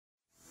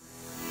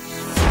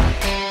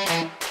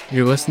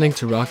You're listening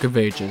to Rock of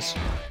Ages,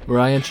 where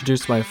I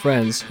introduce my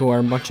friends who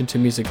are much into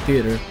music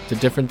theater to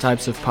different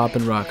types of pop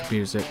and rock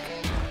music.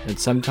 And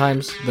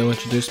sometimes they'll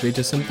introduce me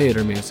to some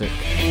theater music.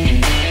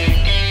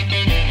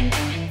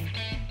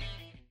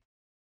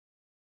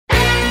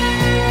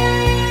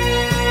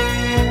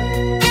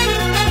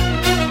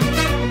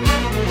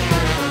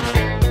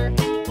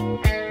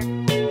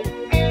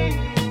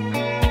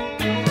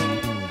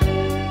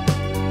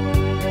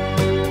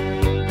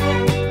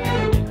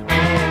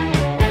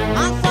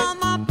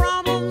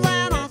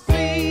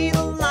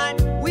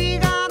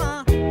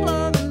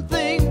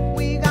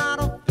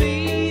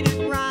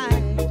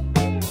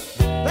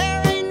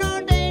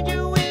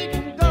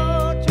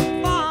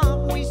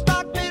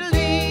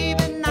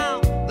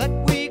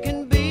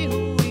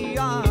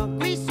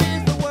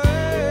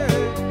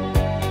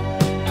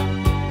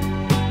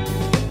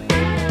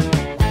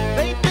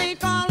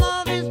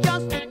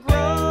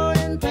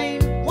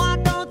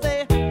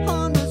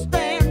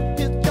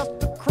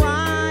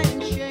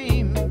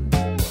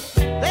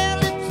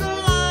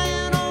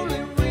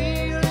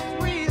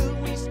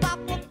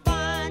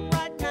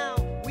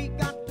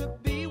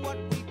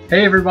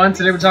 Hey everyone,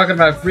 today we're talking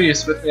about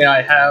Grease. With me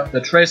I have the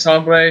Tres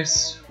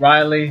Hombres,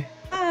 Riley,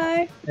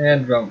 Hi,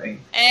 and Romy.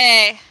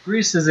 Hey.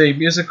 Grease is a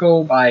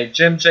musical by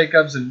Jim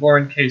Jacobs and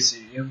Warren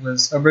Casey. It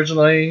was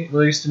originally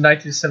released in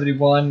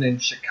 1971 in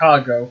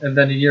Chicago, and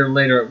then a year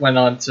later it went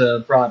on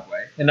to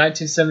Broadway. In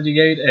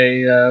 1978,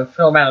 a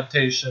film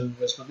adaptation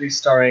was released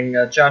starring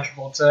John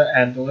Travolta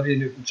and Olivia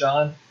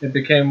Newton-John. It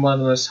became one of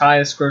the most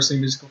highest-grossing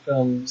musical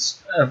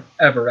films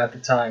ever at the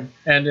time,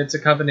 and its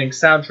accompanying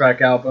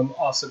soundtrack album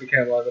also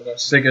became one of the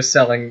most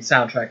biggest-selling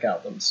soundtrack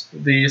albums.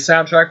 The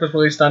soundtrack was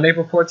released on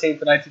April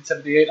 14th,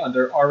 1978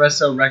 under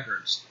RSO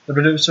Records. The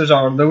producers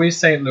are Louis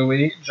St.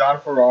 Louis, John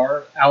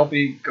Farrar,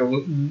 Albie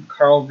Galutin,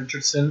 Carl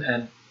Richardson,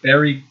 and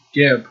Barry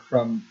Gibb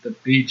from the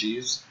Bee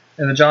Gees.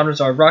 And the genres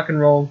are rock and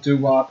roll,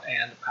 doo-wop,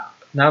 and pop.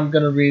 Now I'm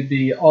going to read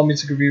the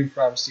all-music review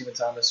from Stephen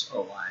Thomas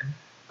Erlewine.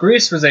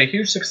 Grease was a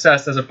huge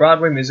success as a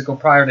Broadway musical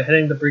prior to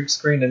hitting the big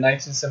screen in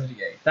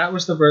 1978. That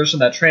was the version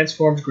that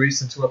transformed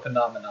Grease into a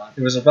phenomenon.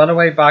 It was a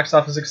runaway box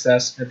office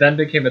success and then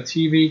became a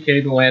TV,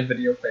 cable, and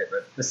video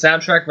favorite. The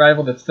soundtrack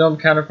rivaled its film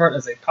counterpart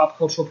as a pop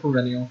cultural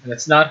perennial, and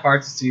it's not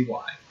hard to see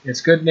why.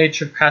 Its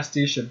good-natured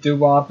pastiche of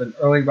doo-wop and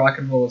early rock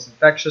and roll is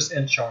infectious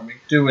and charming,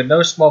 due in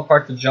no small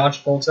part to John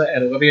Travolta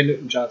and Olivia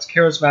Newton-John's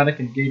charismatic,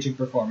 engaging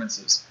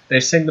performances. They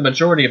sing the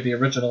majority of the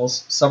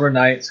originals: Summer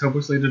Nights,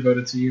 Hopelessly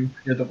Devoted to You,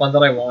 You're the One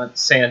That I Want,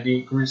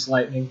 Sandy, Grease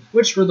Lightning,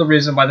 which were the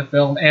reason why the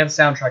film and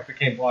soundtrack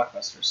became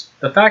blockbusters.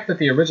 The fact that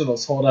the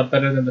originals hold up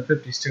better than the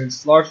 50s tunes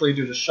is largely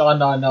due to Sha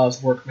Na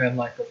Na's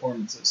workman-like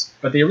performances.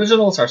 But the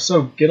originals are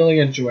so giddily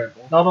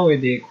enjoyable, not only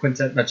the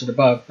quintet mentioned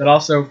above, but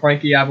also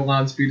Frankie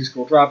Avalon's Beauty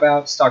School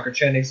Dropout, Stalker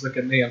Channing's Look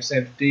at Me, I'm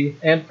Sandra D,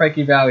 and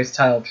Frankie Valli's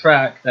title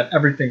track, that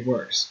everything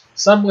works.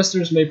 Some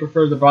listeners may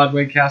prefer the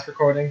Broadway cast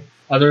recording,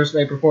 others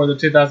may prefer the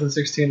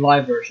 2016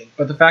 live version,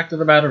 but the fact of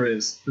the matter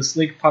is, the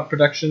sleek pop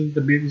production,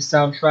 the beauty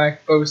soundtrack,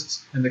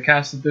 boasts, and the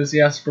cast's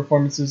enthusiastic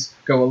performances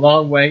go a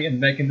long way in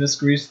making this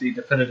Grease the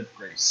definitive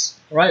Grease.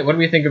 Alright, what do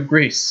we think of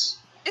Grease?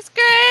 It's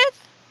good.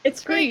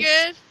 it's Pretty Grease.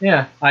 good.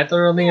 Yeah, I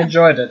thoroughly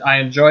enjoyed it. I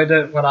enjoyed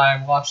it when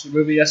I watched the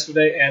movie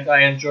yesterday, and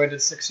I enjoyed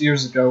it 6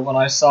 years ago when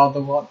I saw the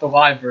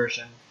live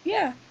version.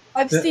 Yeah,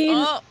 I've Yeah.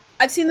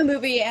 seen the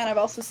movie and I've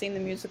also seen the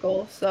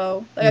musical.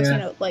 So I've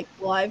seen a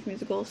live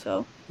musical.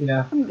 So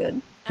Yeah. I'm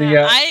good.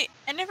 I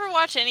never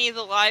watch any of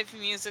the live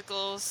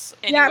musicals.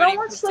 Yeah, I Anybody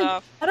don't puts watch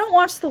up. I don't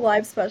watch the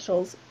live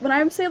specials. When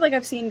I say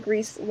I've seen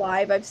Grease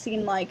live, I've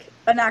seen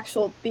an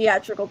actual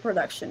theatrical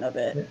production of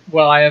it.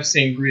 Well, I have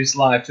seen Grease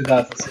Live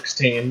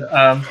 2016.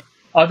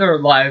 Other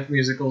live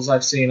musicals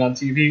I've seen on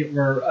TV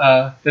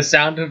were The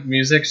Sound of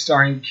Music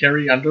starring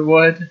Carrie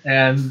Underwood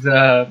and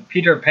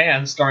Peter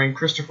Pan starring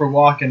Christopher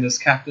Walken as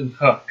Captain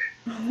Hook.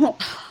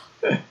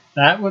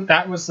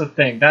 That was the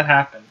thing. That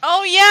happened.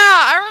 Oh yeah,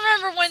 I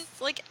remember when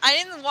I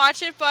didn't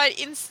watch it, but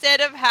instead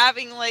of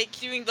having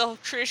doing the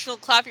traditional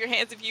clap your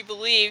hands if you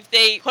believe,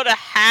 they put a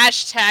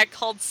hashtag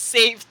called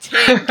Save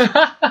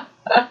Tink.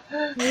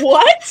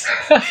 What?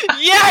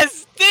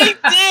 Yes, they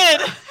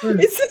did.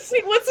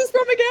 What's this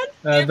from again?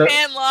 Peter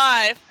Pan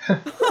Live.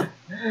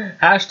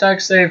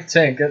 Hashtag Save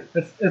Tink.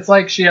 It's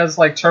like she has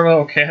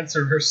terminal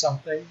cancer or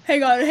something.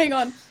 Hang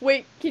on.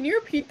 Wait, can you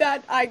repeat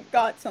that? I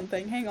got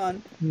something. Hang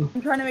on.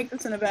 I'm trying to make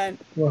this an event.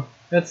 Well,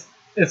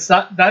 it's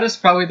not. That is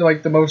probably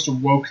the most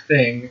woke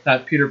thing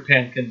that Peter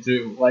Pan can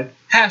do.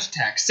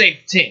 Hashtag Save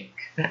Tink.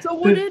 So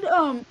what did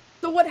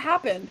So what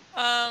happened?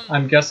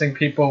 I'm guessing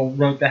people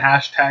wrote the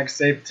hashtag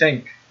Save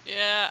Tink.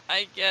 Yeah,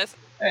 I guess.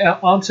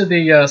 Onto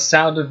the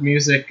Sound of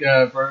Music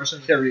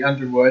version, Carrie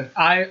Underwood.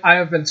 I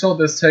have been told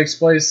this takes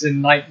place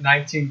in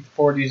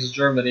 1940s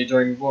Germany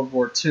during World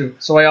War II,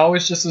 so I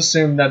always just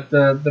assumed that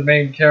the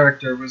main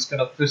character was going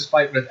to fist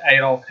fight with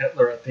Adolf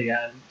Hitler at the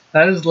end.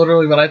 That is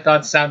literally what I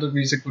thought Sound of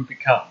Music would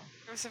become.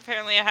 There's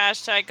apparently a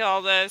hashtag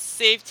called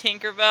Save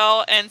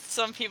Tinkerbell, and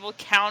some people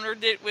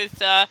countered it with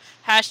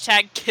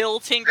hashtag Kill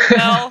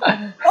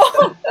Tinkerbell.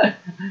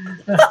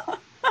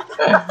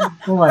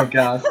 Oh my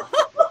god.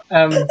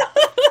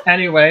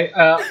 Anyway,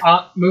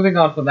 moving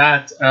on from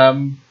that,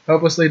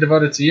 Hopelessly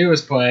Devoted to You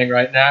is playing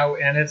right now,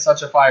 and it's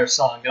such a fire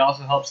song. It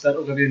also helps that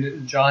Olivia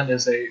Newton-John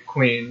is a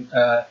queen.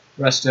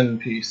 Rest in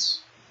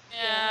peace.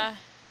 Yeah.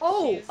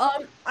 Oh, She's-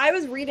 I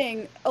was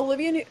reading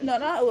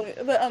not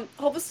Olivia, but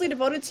Hopelessly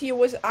Devoted to You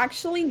was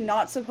actually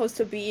not supposed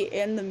to be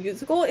in the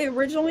musical. It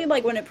originally,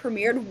 like, when it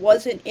premiered,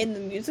 wasn't in the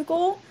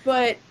musical,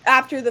 but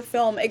after the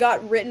film, it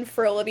got written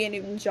for Olivia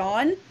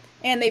Newton-John,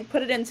 and they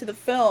put it into the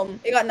film.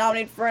 It got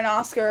nominated for an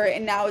Oscar,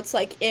 and now it's,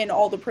 like, in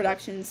all the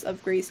productions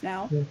of Grease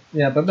now.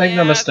 Yeah, but make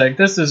no Yeah. mistake,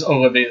 this is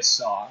Olivia's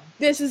song.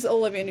 This is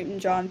Olivia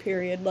Newton-John,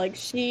 period. Like,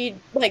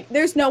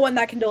 there's no one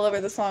that can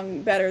deliver the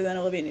song better than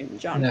Olivia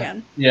Newton-John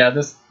can. Yeah,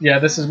 this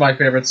is my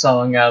favorite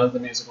song out of the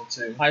musical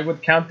too. I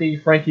would count the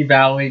Frankie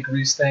Valli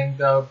Grease thing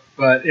though,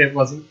 but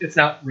it's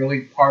not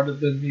really part of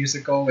the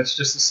musical. It's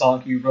just a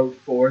song he wrote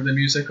for the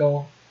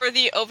musical. For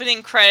the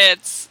opening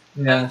credits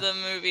Yeah. of the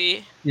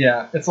movie.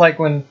 Yeah, it's like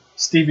when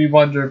Stevie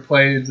Wonder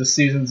played The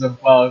Seasons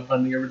of Love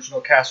on the original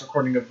cast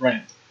recording of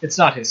Rent. It's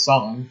not his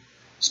song.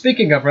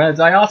 Speaking of Rent,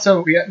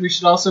 we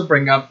should also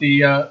bring up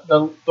the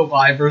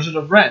live version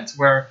of Rent,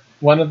 where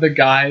one of the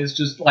guys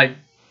just like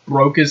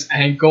broke his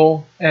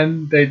ankle,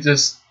 and they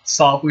just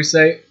softly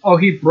say, "Oh,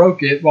 he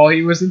broke it while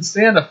he was in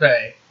Santa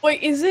Fe."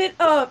 Wait, is it,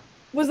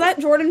 was that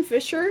Jordan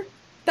Fisher?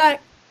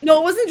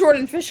 No, it wasn't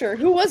Jordan Fisher.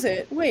 Who was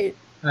it? Wait,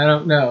 I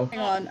don't know. hang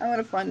on.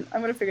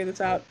 I'm gonna figure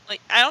this out.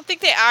 Like, I don't think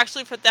they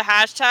actually put the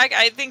hashtag.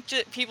 I think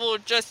people were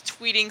just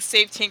tweeting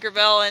 "Save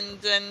Tinkerbell," and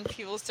then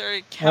people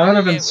started That would counting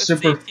have it been with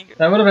super. "Save Tinkerbell."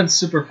 That would have been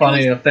super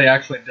funny if they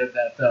actually did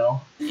that,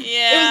 though. It was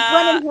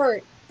Yeah.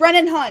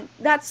 Brennan Hunt.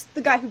 That's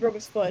the guy who broke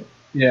his foot.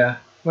 Yeah.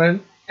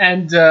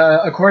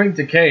 According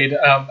to Cade,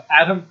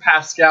 Adam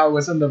Pascal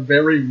was in the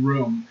very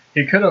room.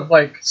 He could have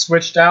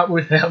switched out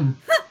with him.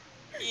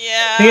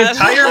 Yeah. The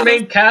entire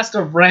main cast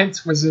of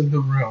Rent was in the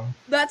room.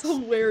 That's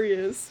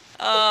hilarious.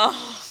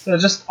 Oh. So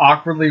just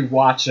awkwardly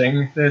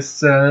watching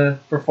this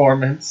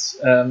performance.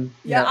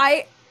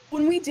 Yeah,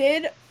 when we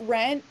did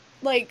Rent,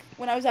 like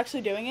when I was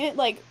actually doing it,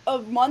 like a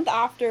month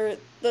after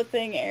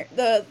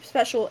the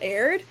special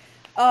aired,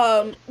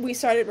 we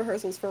started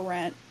rehearsals for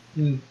Rent.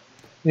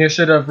 You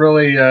should have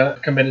really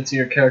committed to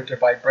your character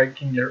by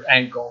breaking your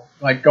ankle.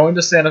 Like going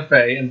to Santa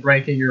Fe and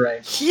breaking your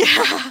ankle.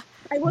 Yeah.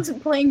 I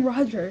wasn't playing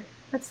Roger.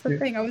 That's the Yeah.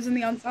 thing. I was in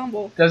the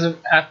ensemble. Does it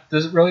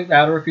really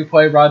matter if you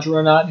play Roger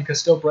or not? You can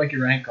still break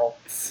your ankle.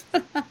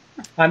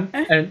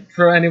 And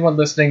for anyone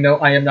listening, no,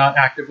 I am not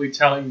actively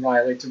telling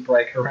Riley to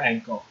break her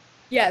ankle.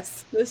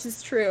 Yes, this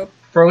is true.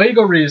 For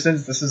legal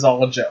reasons, this is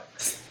all a joke.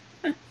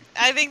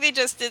 I think they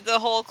just did the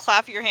whole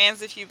clap your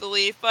hands if you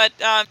believe, but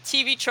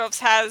TV Tropes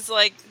has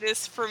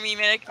this for me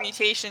manic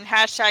mutation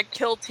hashtag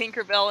kill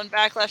Tinkerbell and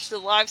backlash to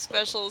live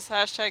specials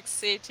hashtag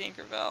save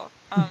Tinkerbell.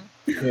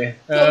 Yeah.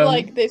 So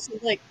they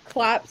said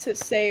clap to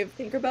save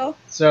Tinkerbell.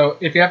 So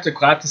if you have to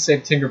clap to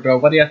save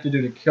Tinkerbell, what do you have to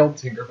do to kill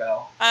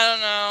Tinkerbell? I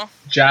don't know.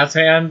 Jazz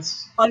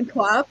hands?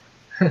 Unclap.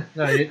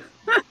 No,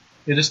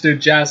 you just do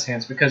jazz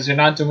hands because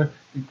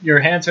your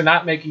hands are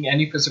not making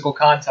any physical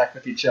contact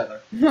with each other.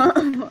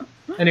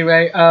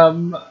 Anyway,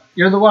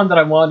 You're the One That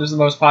I Want is the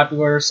most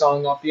popular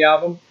song off the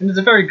album. And it's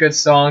a very good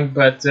song,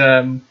 but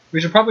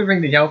we should probably bring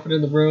the elephant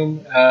in the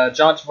room.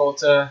 John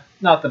Travolta,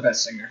 not the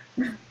best singer.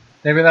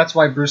 Maybe that's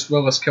why Bruce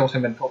Willis killed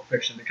him in Pulp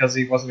Fiction, because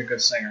he wasn't a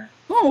good singer.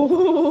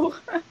 Oh.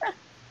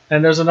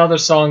 And there's another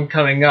song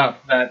coming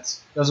up that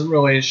doesn't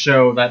really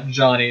show that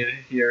Johnny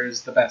here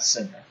is the best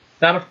singer.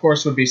 That, of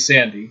course, would be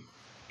Sandy.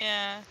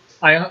 Yeah.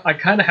 I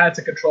kind of had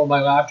to control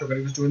my laughter when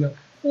he was doing the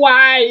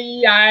why.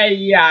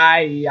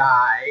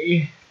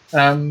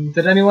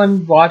 Did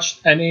anyone watch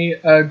any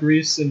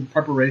Grease in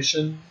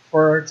preparation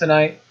for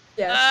tonight?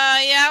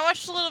 Yes. Yeah, I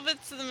watched a little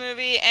bits of the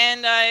movie,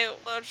 and I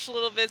watched a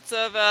little bits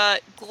of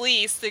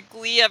Glee, the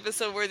Glee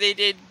episode where they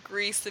did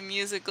Grease the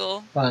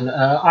musical. Fun.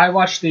 I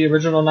watched the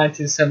original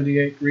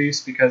 1978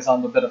 Grease because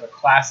I'm a bit of a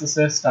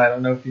classicist. I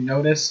don't know if you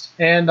noticed.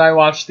 And I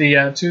watched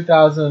the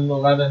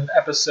 2011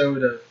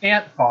 episode of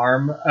Ant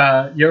Farm,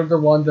 You're the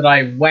One That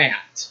I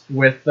Want,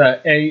 with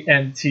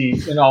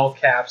A-N-T in all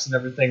caps and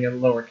everything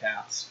in lower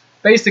caps.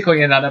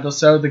 Basically, in that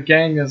episode, the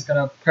gang is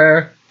going to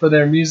prepare for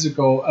their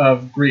musical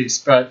of Grease,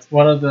 but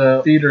one of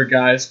the theater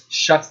guys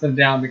shuts them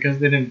down because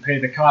they didn't pay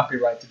the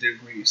copyright to do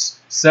Grease.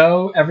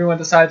 So everyone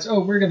decides,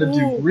 oh, we're going to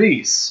do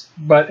Grease.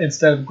 But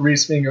instead of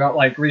Grease being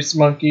about grease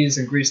monkeys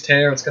and greased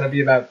hair, it's going to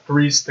be about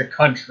Grease the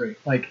country,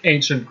 like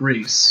ancient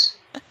Greece.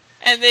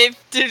 And they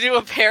did do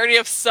a parody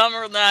of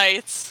Summer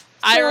Nights.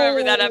 I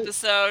remember that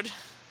episode.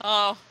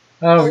 Oh.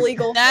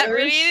 Illegal. That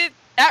marriage.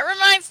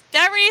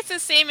 radiates the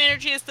same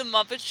energy as the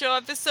Muppet Show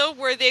episode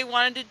where they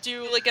wanted to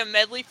do a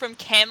medley from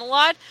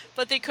Camelot,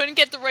 but they couldn't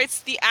get the rights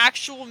to the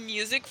actual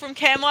music from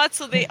Camelot,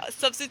 so they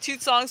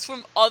substitute songs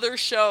from other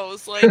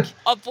shows, like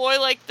A Boy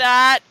Like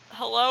That,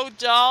 Hello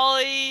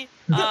Dolly,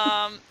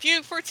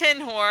 Fugue for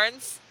Tin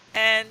Horns,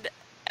 and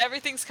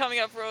Everything's Coming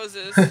Up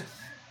Roses.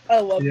 I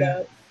love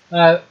Yeah.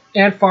 that.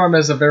 Ant Farm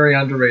is a very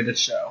underrated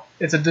show.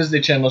 It's a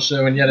Disney Channel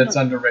show, and yet it's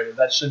underrated.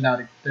 That should not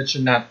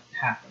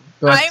happen.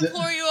 But I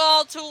implore you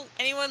all to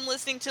anyone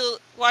listening to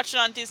watch it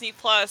on Disney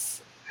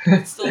Plus.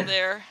 It's still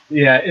there.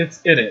 yeah,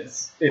 it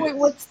is. It Wait,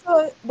 is.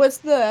 what's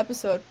the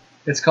episode?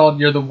 It's called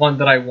 "You're the One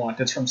That I Want."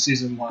 It's from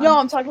season 1. No,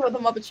 I'm talking about the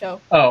Muppet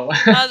Show. Oh.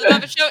 The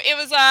Muppet Show. It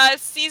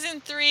was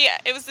season 3.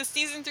 It was the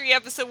season 3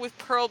 episode with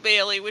Pearl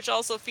Bailey, which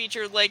also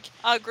featured like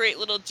a great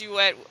little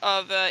duet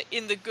of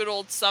 "In the Good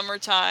Old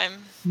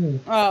Summertime."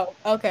 Oh,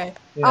 okay.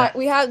 Yeah.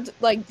 We had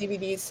like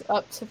DVDs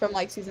up to from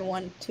like season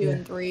 1, 2, Yeah.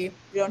 and 3.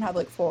 We don't have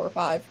like 4 or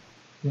 5.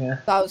 Yeah.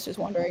 So I was just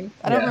wondering.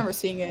 I don't Yeah. remember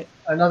seeing it.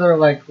 Another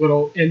like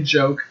little in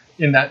joke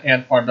in that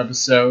Ant Farm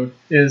episode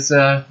is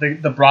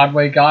the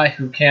Broadway guy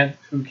who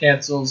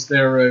cancels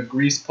their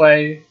Grease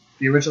play,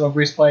 the original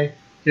Grease play.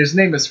 His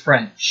name is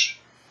French,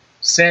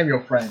 Samuel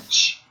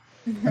French,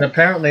 and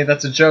apparently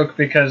that's a joke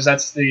because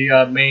that's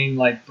the main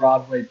like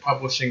Broadway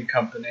publishing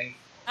company.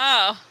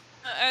 Oh,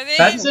 are they?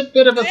 That's a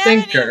bit of a do they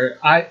have thinker.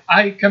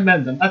 I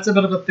commend them. That's a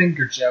bit of a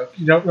thinker joke.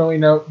 You don't really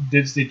know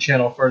Disney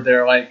Channel for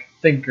their like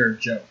thinker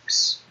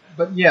jokes.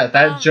 But yeah,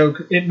 that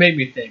joke, it made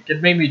me think.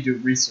 It made me do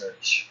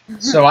research.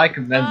 So I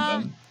commend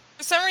them.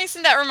 For some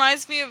reason, that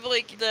reminds me of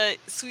like the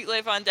Sweet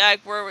Life on Deck,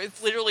 where it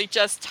was literally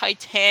just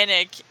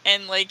Titanic,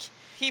 and like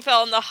he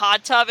fell in the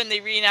hot tub, and they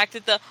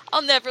reenacted the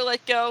 "I'll never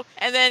let go,"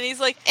 and then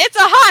he's like, "It's a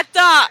hot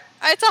tub!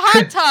 It's a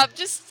hot tub!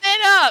 Just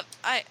stand up!"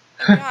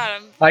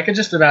 I can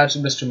just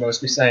imagine Mr.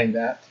 Mosby saying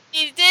that.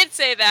 He did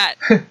say that.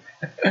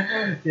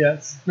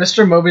 Yes,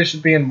 Mr. Mosby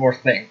should be in more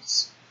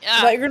things.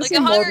 Yeah, But you're gonna like say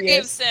a Hunger Morbius.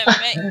 Games sim.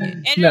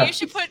 Andrew, No. you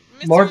should put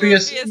Mr. Morbius.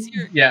 Mosby as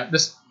your. Yeah,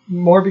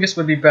 Morbius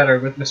would be better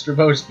with Mr.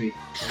 Mosby.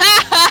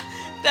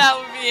 That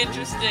would be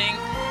interesting.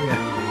 Yeah.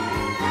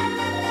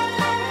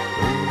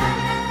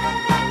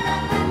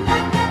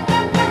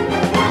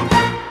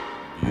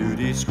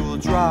 Beauty school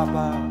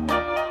dropout,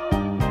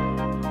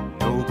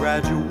 no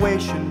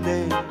graduation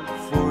day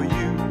for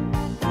you.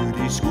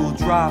 Beauty school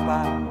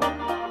dropout,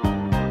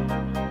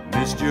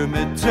 missed your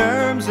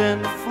midterms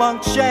and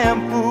flunked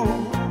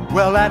shampoo.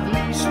 Well, at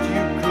least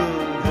you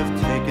could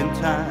have taken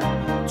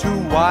time to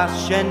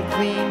wash and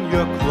clean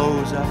your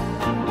clothes up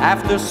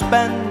after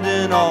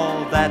spending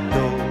all that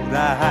dough to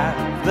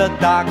have the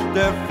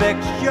doctor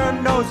fix your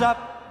nose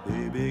up.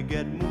 Baby,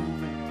 get moving.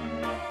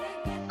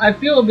 I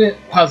feel a bit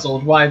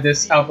puzzled why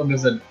this album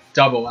is a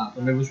double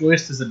album. It was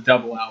released as a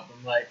double album.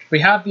 Like, we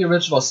have the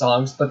original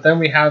songs, but then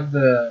we have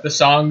the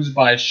songs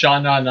by Sha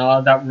Na Na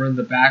that were in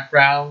the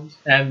background,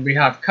 and we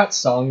have cut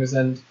songs,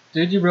 and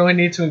did you really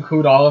need to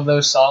include all of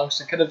those songs?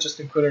 You could have just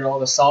included all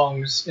the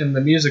songs in the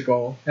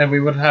musical, and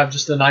we would have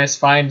just a nice,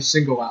 fine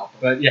single album.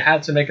 But you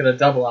had to make it a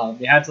double album.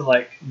 You had to,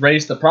 like,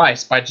 raise the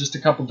price by just a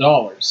couple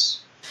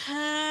dollars.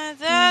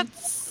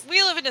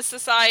 We live in a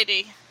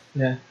society.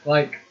 Yeah,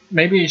 like,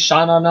 maybe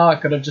Sha Na Na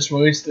could have just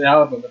released the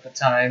album at the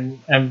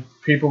time, and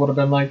people would have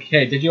been like,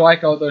 hey, did you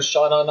like all those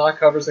Sha Na Na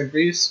covers in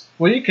Grease?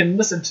 Well, you can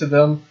listen to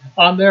them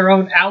on their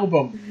own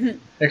album.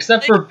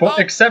 Except for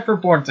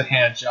Born to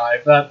Hand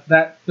Jive.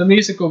 That the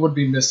musical would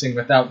be missing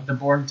without the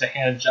Born to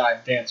Hand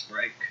Jive dance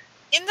break.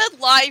 In the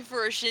live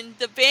version,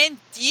 the band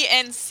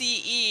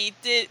DNCE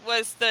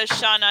was the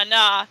Sha Na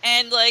Na,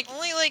 and like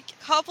only like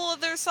a couple of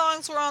their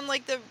songs were on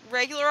like the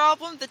regular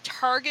album. The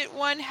Target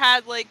one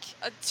had like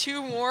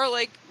 2 more,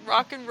 like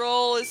Rock and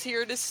Roll Is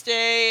Here to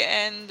Stay,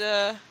 and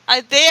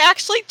they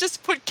actually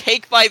just put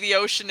Cake by the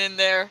Ocean in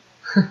there.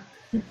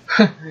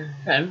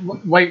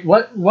 And wait,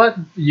 what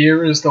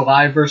year is the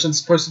live version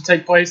supposed to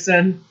take place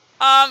in?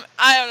 I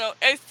don't know.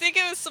 I think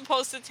it was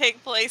supposed to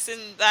take place in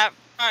that.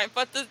 Alright,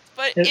 but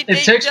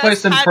it takes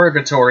place in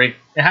Purgatory.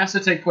 It has to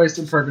take place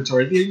in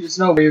Purgatory. There's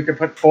no way you can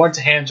put Born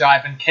to Hand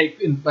Jive and Cake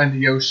by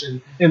the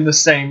Ocean in the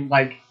same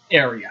like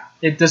area.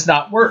 It does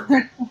not work.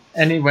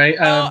 Anyway,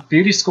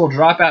 Beauty School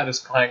Dropout is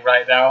playing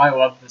right now. I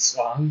love this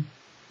song.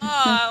 Oh,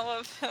 I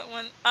love that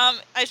one.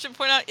 I should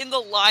point out in the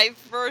live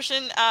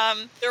version,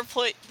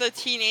 the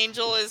Teen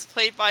Angel is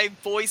played by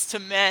Boyz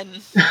II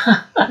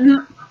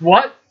Men.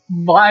 What?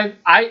 Live?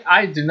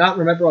 I do not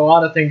remember a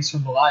lot of things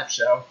from the live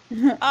show.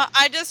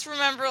 I just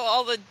remember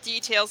all the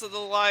details of the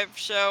live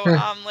show,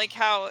 like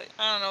how,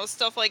 I don't know,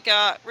 stuff like,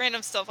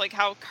 random stuff like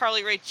how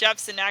Carly Rae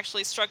Jepsen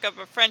actually struck up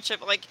a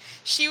friendship. Like,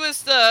 she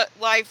was the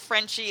live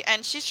Frenchie,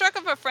 and she struck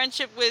up a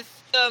friendship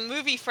with the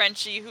movie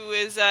Frenchie, who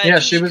is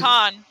Dee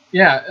Khan.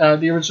 Yeah,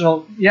 the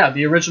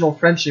original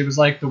Frenchie was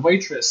like the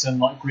waitress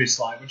in Grease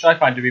Live, which I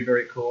find to be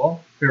very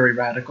cool, very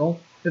radical.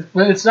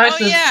 It's nice.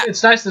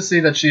 It's nice to see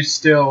that she's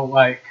still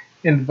like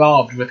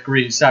involved with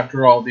Grease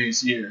after all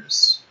these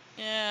years.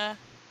 Yeah.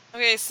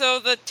 Okay, so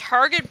the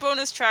Target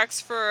bonus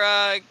tracks for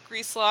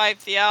Grease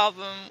Live, the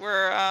album,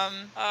 were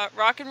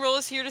Rock and Roll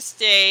Is Here to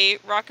Stay,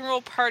 Rock and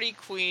Roll Party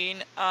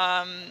Queen,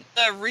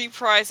 the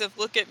reprise of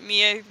Look at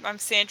Me, I'm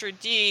Sandra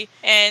Dee,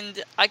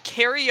 and a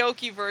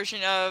karaoke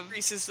version of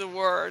Grease is the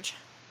Word.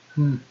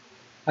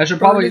 I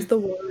should Word is the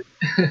word.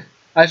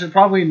 I should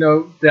probably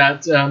note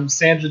that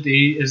Sandra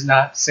Dee is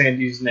not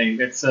Sandy's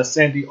name. It's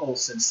Sandy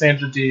Olsen.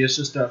 Sandra Dee is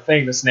just a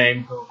famous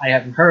name who I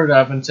hadn't heard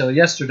of until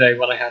yesterday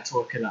when I had to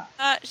look it up.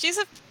 She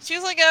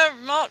was like a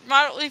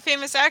moderately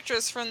famous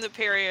actress from the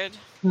period.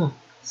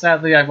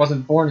 sadly, I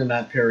wasn't born in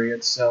that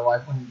period, so I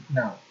wouldn't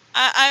know.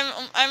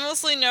 I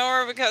mostly know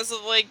her because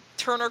of like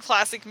Turner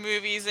Classic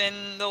Movies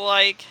and the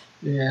like.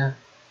 Yeah.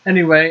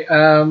 Anyway,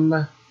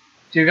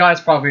 you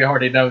guys probably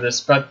already know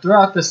this, but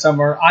throughout the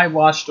summer, I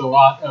watched a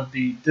lot of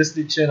the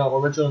Disney Channel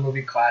original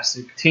movie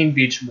classic, Teen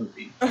Beach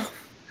Movie. Oh,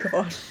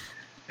 God.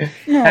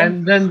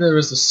 And then there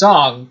was a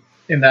song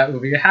in that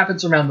movie. It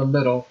happens around the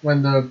middle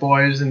when the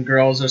boys and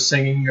girls are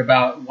singing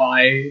about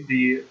why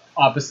the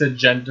opposite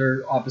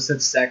gender,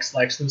 opposite sex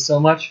likes them so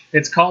much.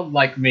 It's called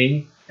Like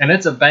Me, and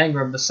it's a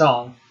banger of the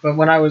song. But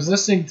when I was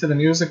listening to the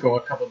musical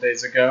a couple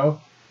days ago,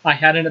 I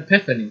had an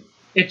epiphany.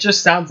 It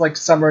just sounds like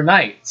Summer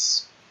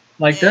Nights.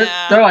 Like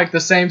they're like the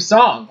same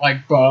song.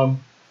 Like bum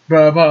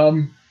ba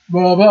bum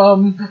ba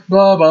bum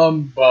ba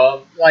bum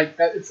bum. Like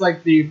that, it's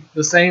like the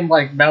same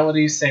like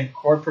melody, same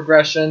chord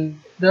progression.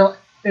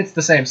 It's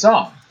the same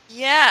song.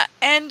 Yeah,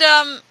 and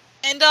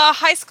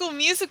High School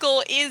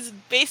Musical is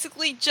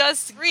basically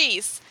just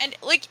Grease. And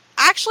like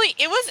actually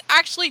it was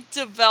actually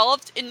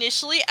developed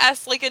initially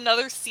as like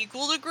another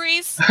sequel to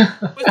Grease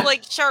with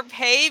like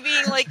Sharpay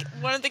being like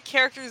one of the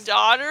characters'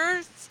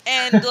 daughters,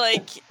 and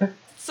like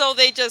so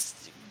they just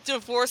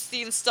divorced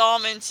the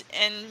installment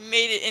and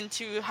made it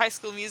into High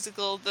School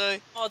Musical, the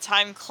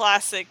all-time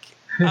classic,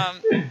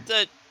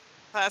 the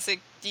classic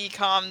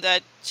DCOM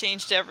that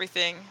changed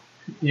everything.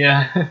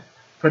 Yeah,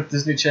 put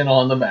Disney Channel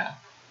on the map.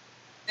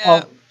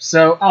 Yeah.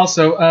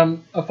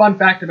 A fun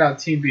fact about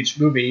Teen Beach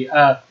Movie,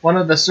 one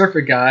of the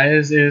surfer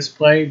guys is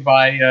played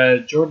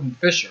by Jordan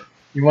Fisher.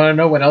 You want to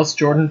know what else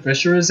Jordan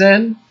Fisher is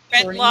in?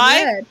 Rent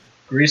Live?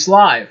 Grease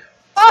Live.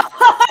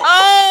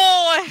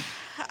 Oh!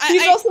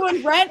 He's also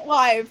in Rent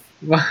Live.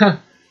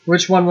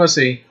 Which one was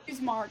he?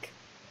 He's Mark.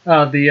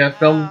 The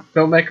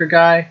filmmaker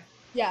guy?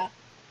 Yeah.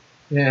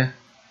 Yeah.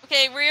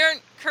 Okay,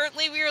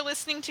 currently we are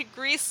listening to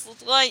Grease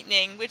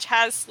Lightning, which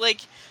has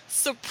like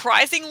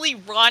surprisingly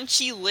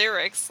raunchy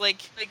lyrics,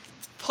 like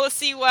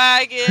Pussy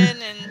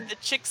Wagon and The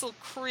Chicks-Will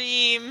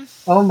Cream.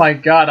 Oh my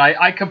god,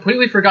 I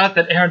completely forgot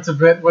that Aaron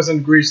Tveit was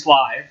in Grease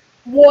Live.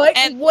 What?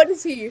 And what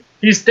is he?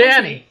 He's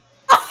Danny.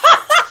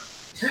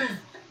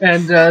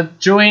 And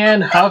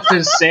Julianne Hough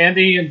is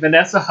Sandy, and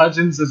Vanessa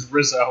Hudgens is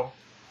Rizzo.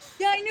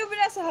 Yeah, I knew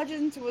Vanessa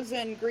Hudgens was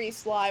in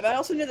Grease Live. I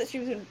also knew that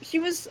she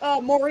was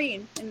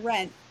Maureen in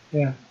Rent.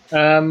 Yeah.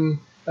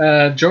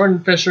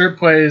 Jordan Fisher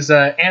plays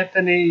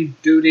Anthony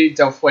Duty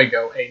Del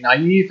Fuego, a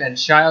naive and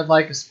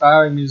childlike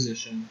aspiring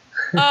musician.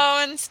 Oh,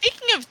 and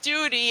speaking of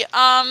Duty,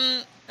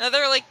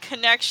 another like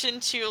connection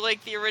to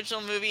like the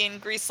original movie in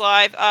Grease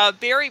Live,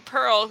 Barry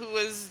Pearl, who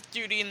was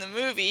Duty in the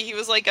movie, he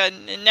was like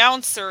an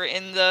announcer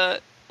in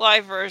the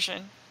live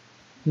version.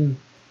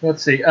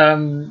 Let's see.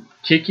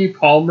 Kiki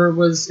Palmer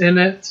was in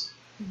it.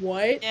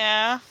 What?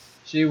 Yeah.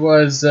 She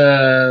was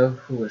who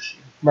was she?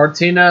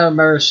 Martina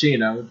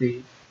Maraschino,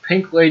 the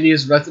Pink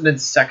Lady's resident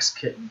sex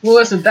kitten. Well,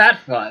 isn't that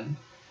fun?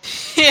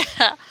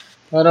 Yeah.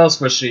 What else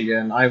was she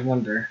in? I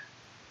wonder.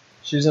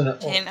 She's in a.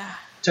 Oh,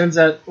 turns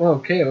out, well,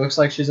 okay, it looks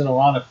like she's in a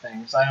lot of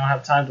things. I don't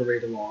have time to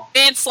read them all.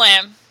 Band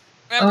Slam.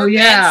 Remember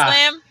yeah. Band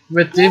Slam?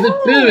 With David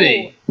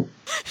Bowie.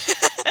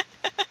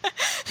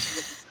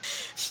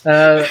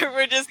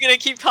 We're just gonna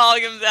keep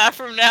calling him that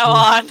from now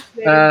on.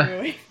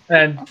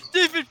 And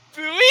David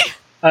Bowie?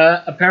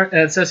 Apparently,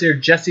 it says here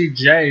Jessie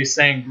J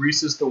saying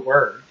 "Grease is the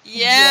word."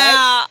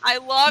 Yeah, I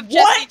love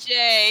Jessie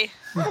J.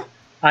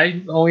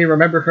 I only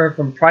remember her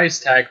from Price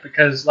Tag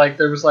because, like,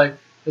 there was like,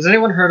 has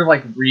anyone heard of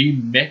like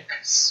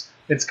Remix?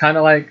 It's kind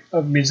of like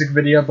a music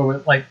video, but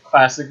with like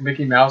classic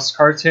Mickey Mouse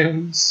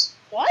cartoons.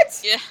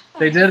 What? Yeah.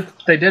 They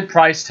did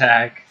Price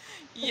Tag.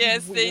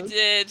 Yes, they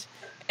did.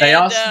 They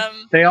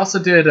also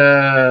did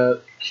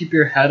Keep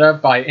Your Head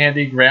Up by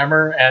Andy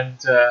Grammer, and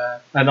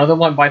another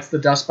one, Bites the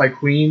Dust by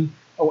Queen.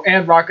 Oh,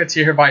 and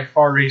Rocketeer by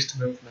Far East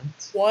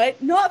Movement.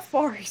 What? Not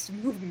Far East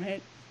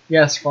Movement.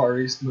 Yes, Far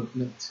East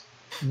Movement.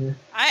 Yeah.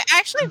 I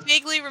actually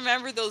vaguely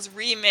remember those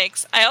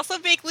remakes. I also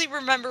vaguely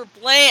remember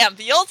Blam,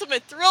 the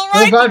ultimate thrill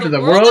ride to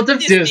the world of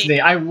Disney.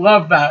 I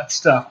love that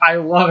stuff. I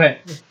love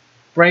it.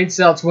 Brain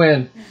Cell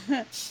Twin.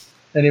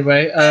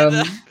 Anyway,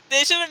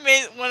 they should have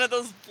made one of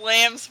those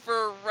Blams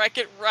for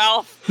Wreck-It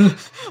Ralph.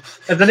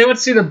 Has anyone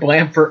seen the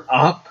Blam for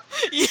Up?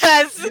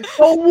 Yes.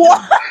 Oh,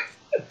 what?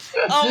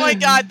 Oh my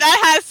god,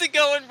 that has to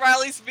go in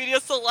Riley's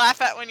videos to laugh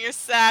at when you're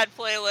sad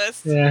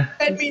playlist. Yeah.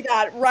 Send me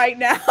that right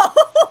now.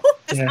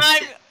 Yeah.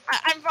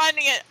 I'm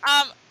finding it.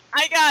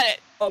 I got it.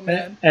 Oh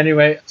man.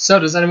 Anyway, so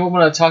does anyone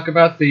want to talk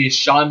about the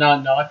Sha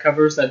Na Na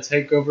covers that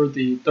take over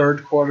the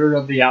third quarter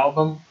of the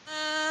album?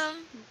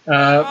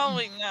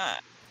 Probably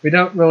not. They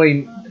didn't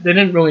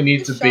really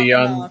need to be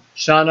on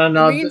Sha Na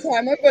Na. In the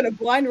meantime, I'm gonna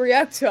blind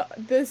react to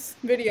this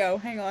video.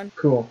 Hang on.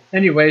 Cool.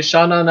 Anyway,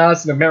 Sha Na Na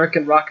is an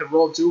American rock and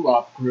roll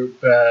doo-wop group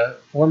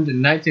formed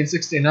in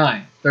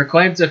 1969. Their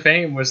claim to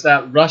fame was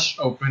that Rush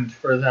opened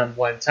for them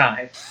one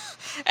time.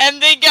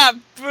 And they got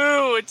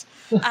booed.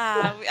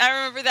 I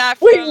remember that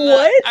from... Wait,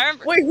 what?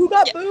 Wait, who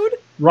got booed?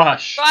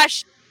 Rush.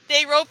 Rush.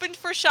 They opened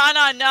for Sha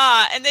Na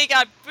Na, and they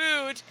got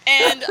booed,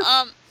 and,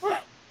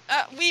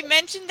 We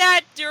mentioned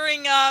that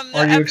during the Are you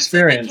episode that came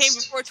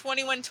experienced? before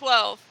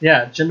 2112.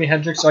 Yeah, Jimi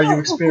Hendrix, Are You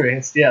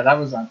Experienced? Yeah, that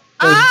was on.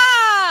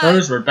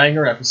 Those were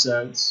banger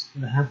episodes.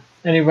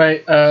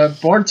 Anyway,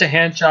 Born to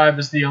Handjive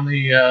is the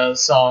only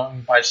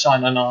song by Sha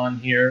Na Na on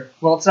here.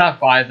 Well, it's not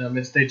by them,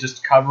 it's they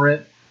just cover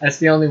it. That's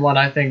the only one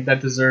I think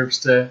that deserves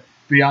to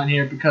be on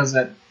here because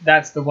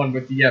that's the one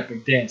with the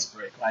epic dance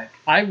break. Like,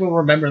 I will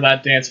remember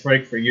that dance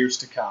break for years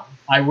to come.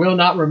 I will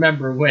not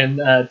remember when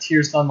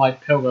Tears on My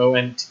Pillow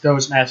and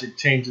Those Magic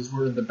Changes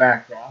were in the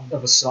background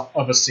of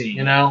a scene,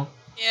 you know?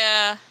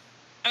 Yeah.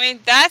 I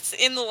mean, that's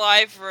in the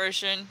live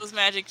version, those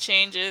magic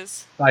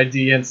changes. By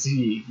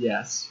DNC,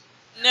 yes.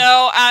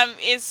 No,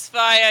 it's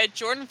by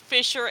Jordan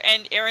Fisher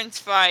and Aaron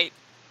Tveit.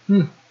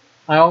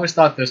 I always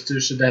thought those two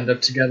should end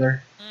up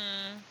together.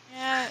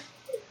 Yeah.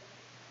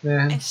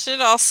 Yeah. I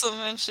should also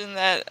mention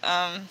that,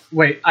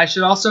 Wait, I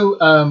should also,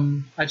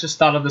 I just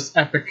thought of this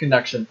epic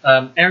connection.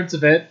 Aaron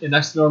Tveit in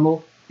Next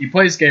Normal, he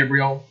plays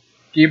Gabriel.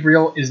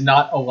 Gabriel is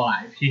not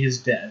alive. He is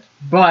dead.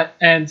 But,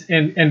 and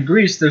in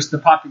Greece, there's the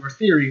popular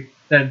theory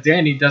that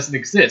Danny doesn't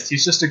exist.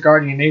 He's just a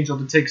guardian angel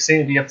to take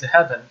Sandy up to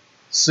heaven.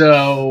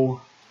 So,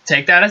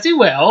 take that as you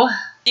will.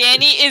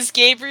 Danny is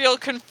Gabriel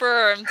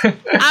confirmed.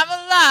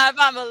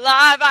 I'm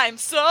alive, I'm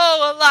so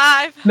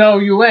alive. No,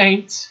 you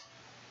ain't.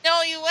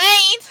 No, you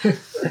ain't.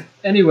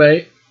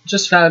 Anyway,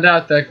 just found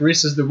out that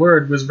Grease is the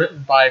Word was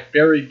written by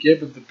Barry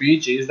Gibb of the Bee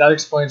Gees. That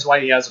explains why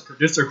he has a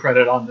producer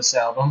credit on this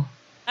album.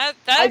 That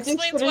I just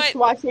explains finished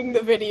why. watching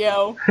the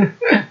video.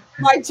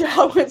 My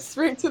jaw went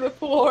straight to the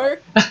floor.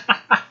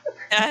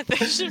 Yeah, they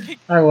should be.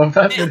 I love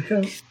that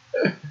video.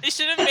 They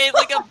should have made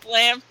like a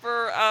blam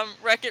for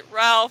Wreck-It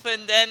Ralph,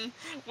 and then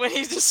when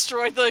he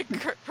destroyed the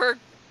her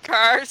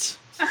cars,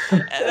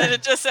 and then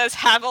it just says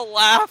 "Have a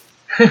laugh."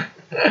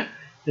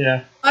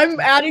 Yeah. I'm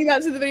adding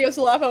that to the video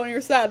to laugh at when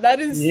you're sad. That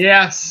is,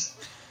 Yes.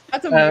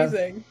 that's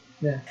amazing.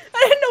 Yeah.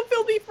 I didn't know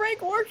Filthy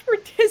Frank worked for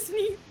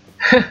Disney.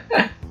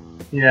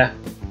 Yeah.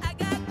 I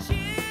got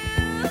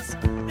chills,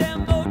 they're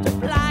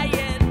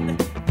multiplying,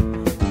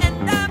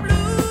 and I'm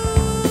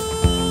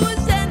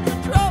losing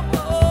control.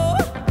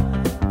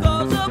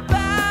 'Cause the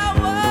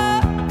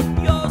power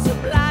you're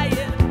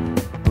supplying,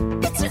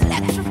 it's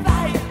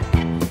electrifying.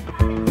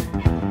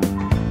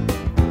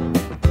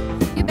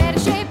 You better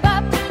shape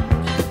up,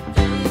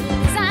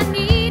 'cause I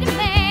need a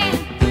man,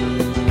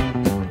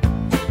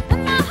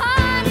 and my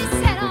heart is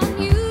set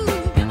on you.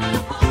 You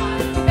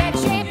better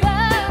shape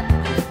up.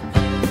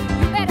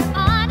 You better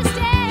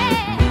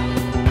understand.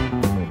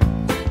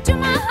 To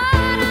my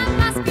heart, I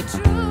must be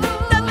true.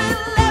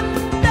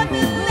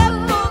 Nothing left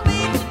for me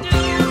to do.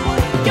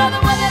 You're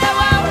the one that I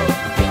want.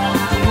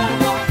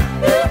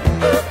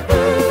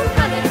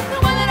 Honey, the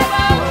one that I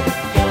want.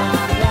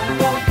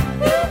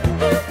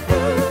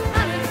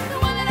 Honey, the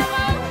one that I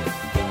want.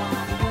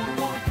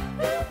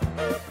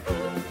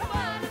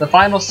 The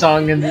final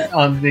song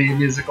on the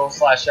musical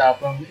 /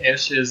 album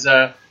ish is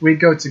 "We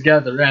Go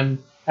Together," and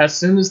as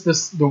soon as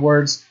the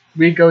words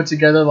 "We Go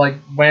Together" like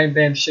 "Wham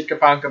Bam Shika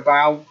Bonka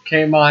Bow"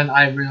 came on,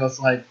 I realized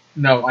like,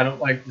 no, I don't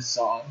like this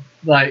song.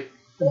 Like,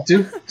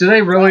 do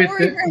they really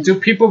do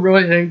people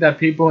really think that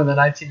people in the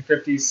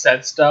 1950s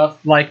said stuff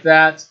like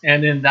that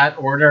and in that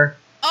order?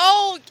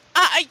 Oh,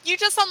 you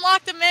just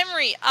unlocked a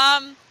memory.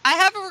 I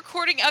have a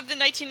recording of the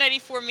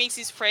 1994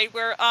 Macy's Parade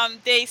where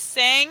they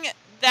sang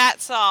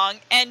that song,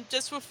 and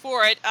just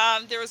before it,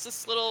 there was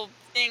this little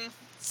thing.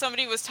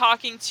 Somebody was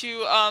talking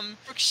to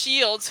Brooke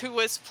Shields, who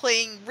was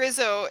playing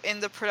Rizzo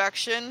in the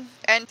production,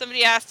 and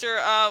somebody asked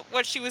her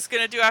what she was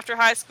going to do after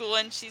high school,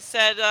 and she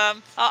said,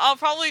 I'll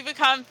probably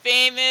become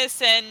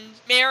famous and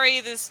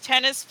marry this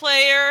tennis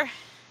player.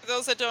 For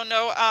those that don't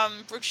know,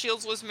 Brooke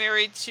Shields was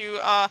married to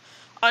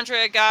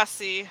Andre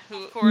Agassi,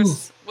 who, of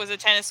course, was a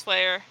tennis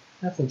player.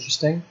 That's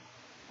interesting.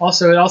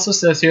 Also, it also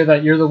says here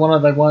that "You're the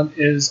One I Want"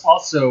 is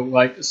also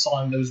like a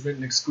song that was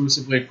written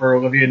exclusively for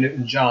Olivia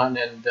Newton-John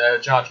and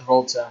John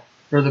Travolta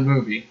for the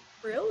movie.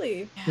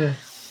 Really? Yeah.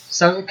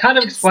 So it kind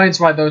of explains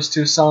why those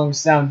two songs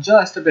sound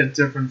just a bit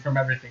different from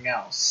everything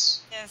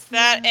else. Yes,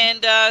 that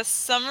and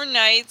Summer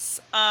Nights.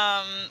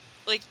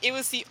 Like it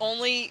was the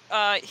only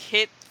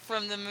hit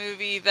from the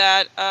movie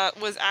that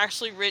was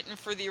actually written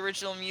for the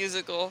original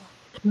musical.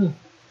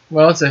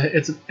 Well,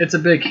 it's a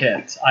big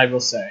hit, I will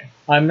say.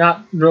 I'm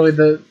not really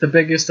the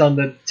biggest on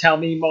the tell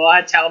me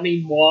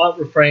more"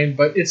 refrain,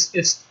 but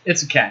it's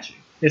catchy.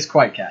 It's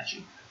quite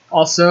catchy.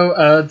 Also,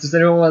 does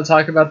anyone want to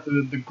talk about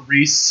the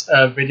Grease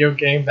video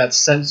game that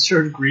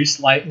censored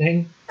Grease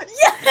Lightning?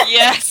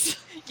 Yes.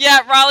 Yeah,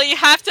 Raleigh, you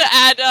have to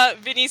add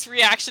Vinny's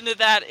reaction to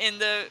that in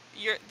that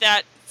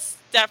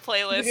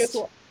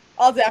playlist.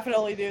 I'll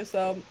definitely do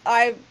so.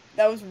 That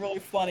was really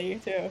funny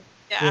too.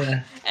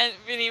 Yeah. And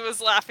Vinny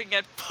was laughing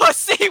at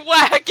Pussy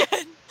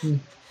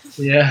Wagon.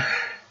 Yeah.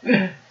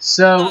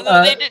 So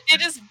they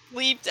just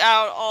bleeped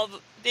out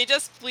they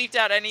just bleeped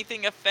out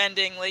anything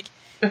offending. Like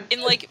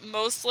in like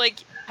most like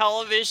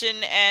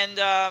television and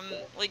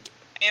like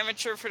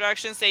amateur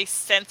productions, they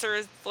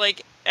censor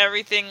like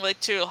everything like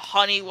to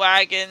Honey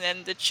Wagon,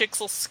 and the chicks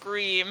will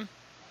scream.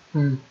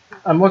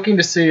 I'm looking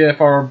to see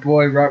if our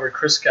boy Robert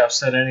Christgau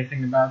said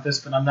anything about this,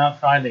 but I'm not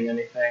finding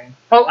anything.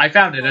 Oh, I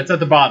found it. It's at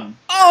the bottom.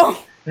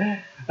 Oh! Oh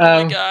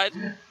my Um, god.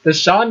 The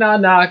Sha Na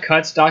Na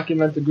cuts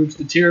document the group's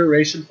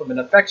deterioration from an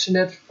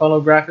affectionate,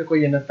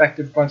 phonographically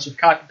ineffective bunch of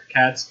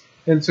copycats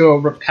into a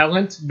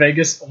repellent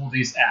Vegas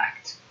oldies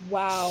act.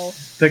 Wow.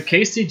 The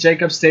Casey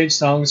Jacobs stage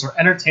songs are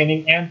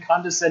entertaining and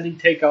condescending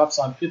takeoffs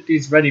on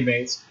 50s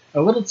ready-mades,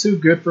 a little too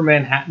good for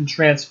Manhattan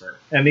Transfer,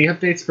 and the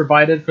updates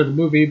provided for the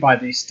movie by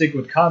the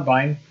Stigwood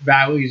Combine,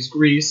 Valley's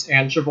Grease,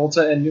 and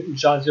Travolta and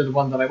Newton-John's You're the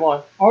One That I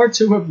Want are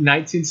two of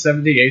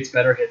 1978's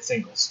better hit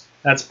singles.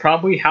 That's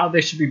probably how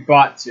they should be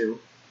bought to,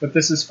 but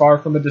this is far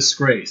from a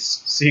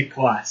disgrace. C+.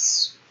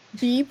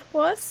 B+?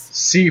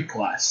 C+.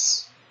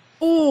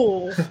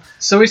 Ooh.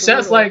 So he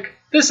says, Brutal. like,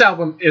 this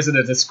album isn't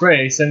a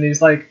disgrace, and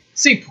he's like,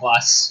 C+.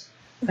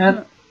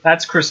 And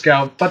that's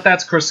Christgau, but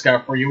that's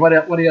Christgau for you. What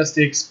else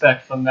do you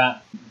expect from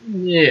that?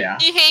 Yeah.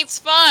 He hates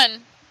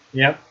fun.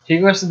 Yep. He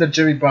listened to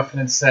Jimmy Buffett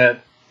and said,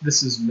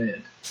 this is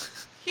mid.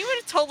 He would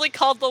have totally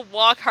called the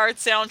Walk Hard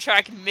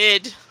soundtrack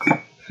mid.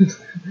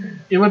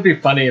 It would be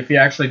funny if he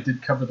actually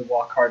did cover the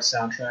Walk Hard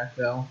soundtrack,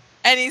 though.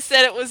 And he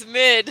said it was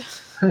mid.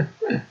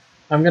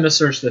 I'm gonna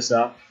search this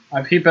up.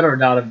 He better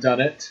not have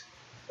done it.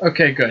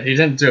 Okay, good. He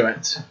didn't do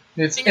it.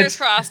 Fingers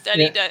crossed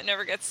Eddie yeah.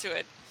 never gets to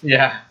it.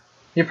 Yeah.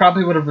 He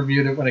probably would have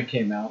reviewed it when it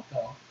came out,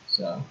 though.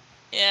 So.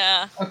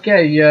 Yeah.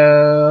 Okay,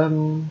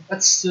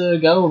 let's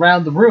go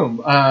around the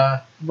room.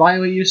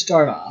 Riley, you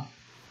start off.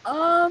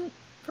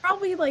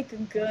 Probably like a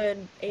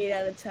good 8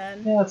 out of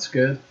 10. Yeah, that's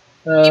good.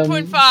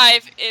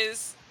 8.5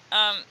 is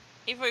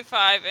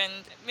 8.5, and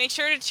make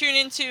sure to tune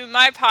into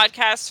my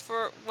podcast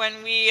for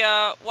when we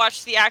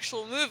watch the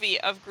actual movie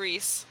of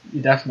Grease.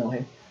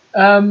 Definitely.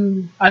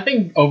 I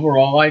think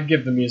overall I'd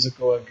give the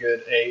musical a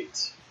good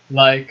 8.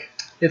 Like,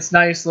 it's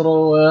nice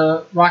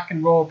little rock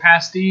and roll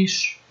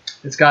pastiche.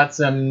 It's got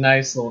some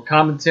nice little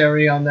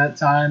commentary on that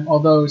time,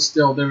 although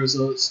still there was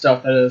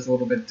stuff that is a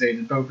little bit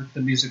dated, both with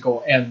the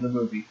musical and the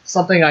movie.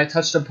 Something I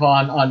touched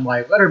upon on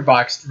my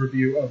Letterboxd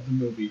review of the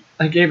movie.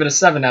 I gave it a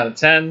 7 out of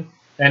 10,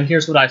 and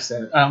here's what I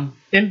said.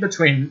 In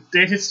between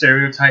dated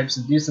stereotypes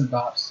and decent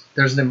bops,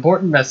 there's an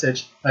important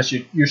message that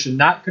you should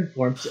not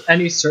conform to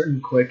any certain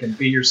clique and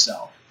be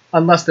yourself.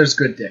 Unless there's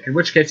good dick, in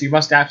which case you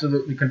must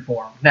absolutely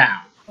conform.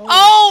 Now.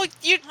 Oh,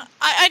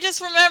 I just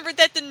remembered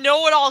that the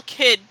Know-It-All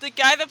Kid, the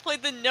guy that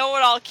played the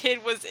Know-It-All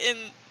Kid was in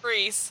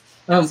Grease.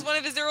 That was one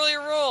of his earlier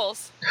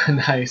roles.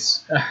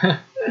 Nice.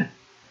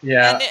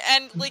 Yeah.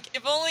 And like,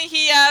 if only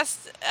he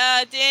asked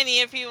Danny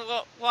if he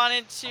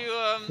wanted to,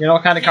 you know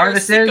what kind of car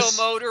this is? Sicko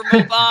Mode or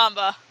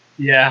Mobamba.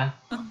 Yeah.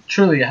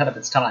 Truly ahead of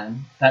its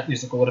time, that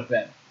musical would have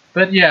been.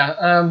 But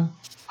yeah,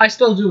 I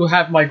still do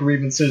have my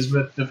grievances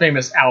with the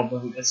famous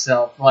album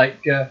itself. Like,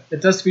 it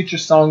does feature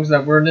songs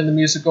that weren't in the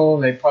musical.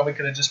 They probably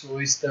could have just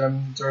released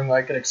them during,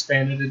 like, an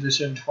expanded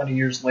edition 20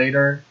 years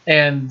later.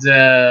 And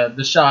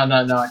the Sha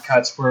Na Na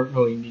cuts weren't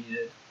really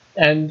needed.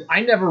 And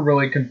I never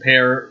really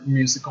compare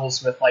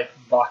musicals with, like,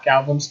 rock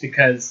albums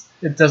because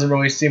it doesn't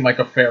really seem like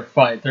a fair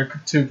fight. They're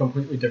two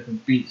completely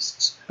different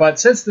beasts.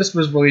 But since this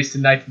was released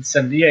in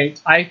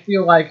 1978, I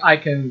feel like I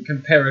can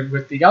compare it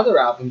with the other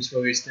albums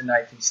released in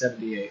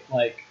 1978,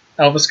 like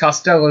Elvis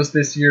Costello's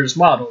This Year's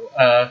Model,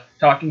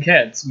 Talking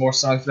Heads, More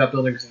Songs About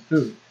Buildings and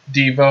Food,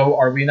 Devo,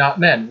 Are We Not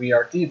Men, We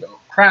Are Devo,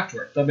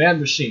 Kraftwerk, The Man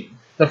Machine,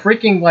 the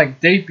freaking,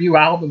 like, debut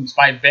albums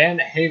by Van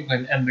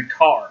Halen and The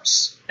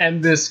Cars.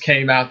 And this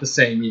came out the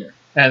same year.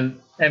 And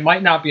it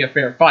might not be a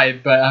fair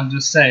fight, but I'm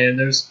just saying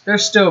there's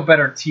still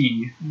better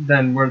tea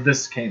than where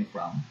this came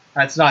from.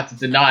 That's not to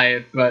deny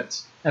it, but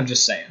I'm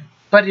just saying.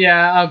 But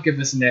yeah, I'll give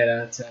this an 8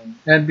 out of 10.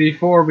 And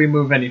before we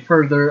move any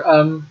further,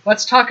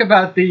 let's talk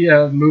about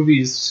the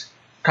movie's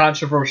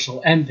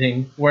controversial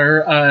ending,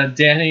 where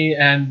Danny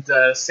and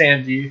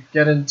Sandy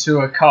get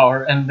into a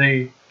car and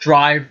they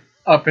drive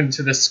up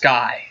into the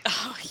sky.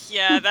 Oh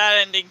yeah,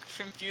 that ending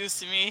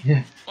confused me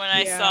when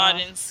I saw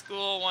it in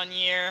school one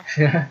year.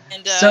 Yeah.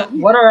 And, So,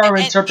 what are our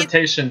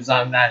interpretations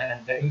on that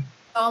ending?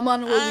 On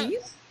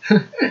Louise?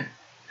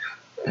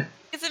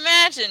 It's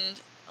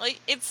imagined. Like,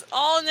 it's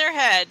all in their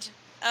head.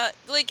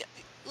 Like,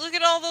 look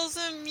at all those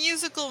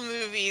musical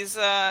movies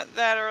that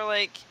are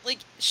like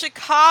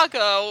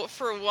Chicago,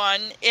 for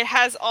one. It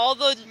has all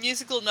the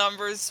musical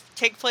numbers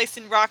take place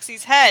in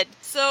Roxy's head.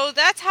 So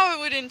that's how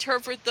I would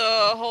interpret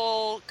the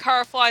whole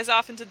car flies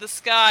off into the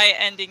sky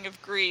ending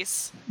of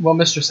Grease. Well,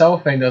 Mr.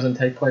 Cellophane doesn't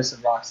take place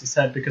in Roxy's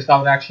head because that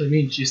would actually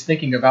mean she's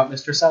thinking about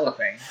Mr.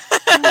 Cellophane.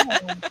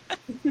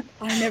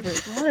 I never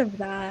thought of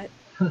that.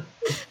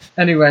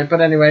 Anyway,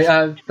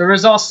 there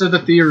is also the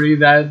theory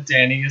that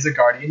Danny is a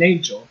guardian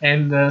angel,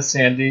 and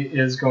Sandy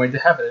is going to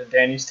heaven, and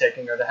Danny's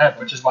taking her to heaven,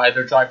 which is why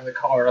they're driving the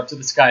car up to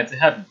the sky to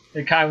heaven.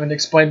 It kind of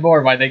explained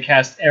more why they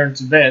cast Aaron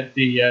Tveit,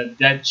 the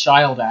dead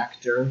child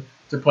actor,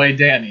 to play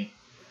Danny.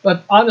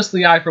 But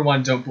honestly, I for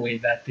one don't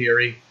believe that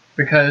theory,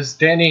 because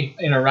Danny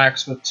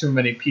interacts with too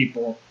many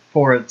people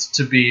for it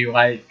to be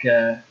like,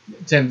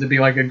 him to be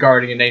like a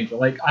guardian angel.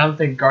 Like, I don't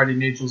think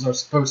guardian angels are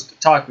supposed to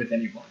talk with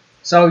anyone.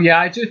 So yeah,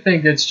 I do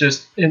think it's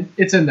just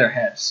it's in their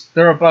heads.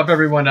 They're above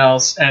everyone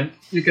else, and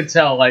you can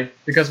tell like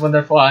because when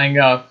they're flying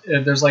up,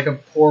 there's like a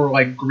poor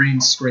like green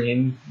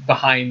screen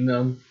behind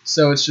them.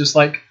 So it's just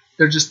like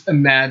they're just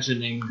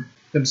imagining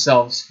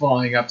themselves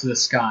flying up to the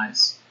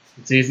skies.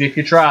 It's easy if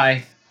you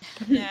try.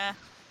 Yeah.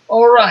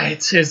 All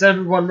right, is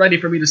everyone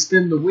ready for me to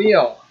spin the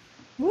wheel?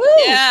 Woo!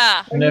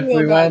 Yeah. And if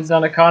we land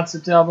on a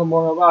concept album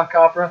or a rock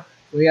opera,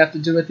 we have to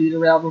do a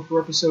theater album for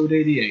episode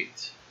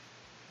 88.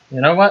 You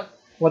know what?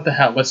 What the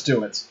hell? Let's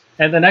do it.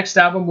 And the next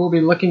album we'll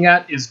be looking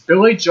at is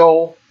Billy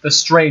Joel, The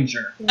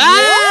Stranger. Wow!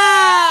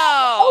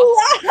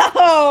 Oh,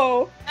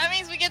 wow! That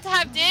means we get to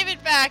have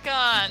David back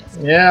on.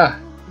 Yeah.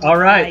 All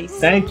right. Nice.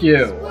 Thank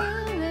you.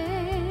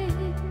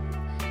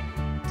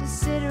 To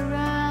sit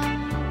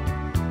around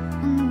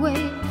and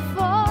wait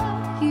for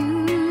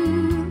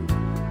you.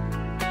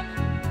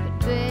 But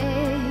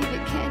baby,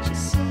 can't you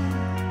see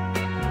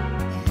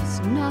there's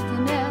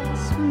nothing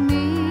else for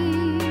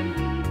me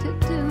to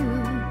do?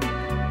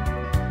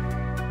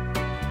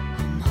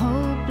 I'm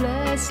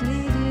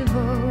hopelessly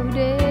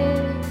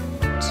devoted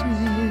to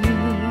you.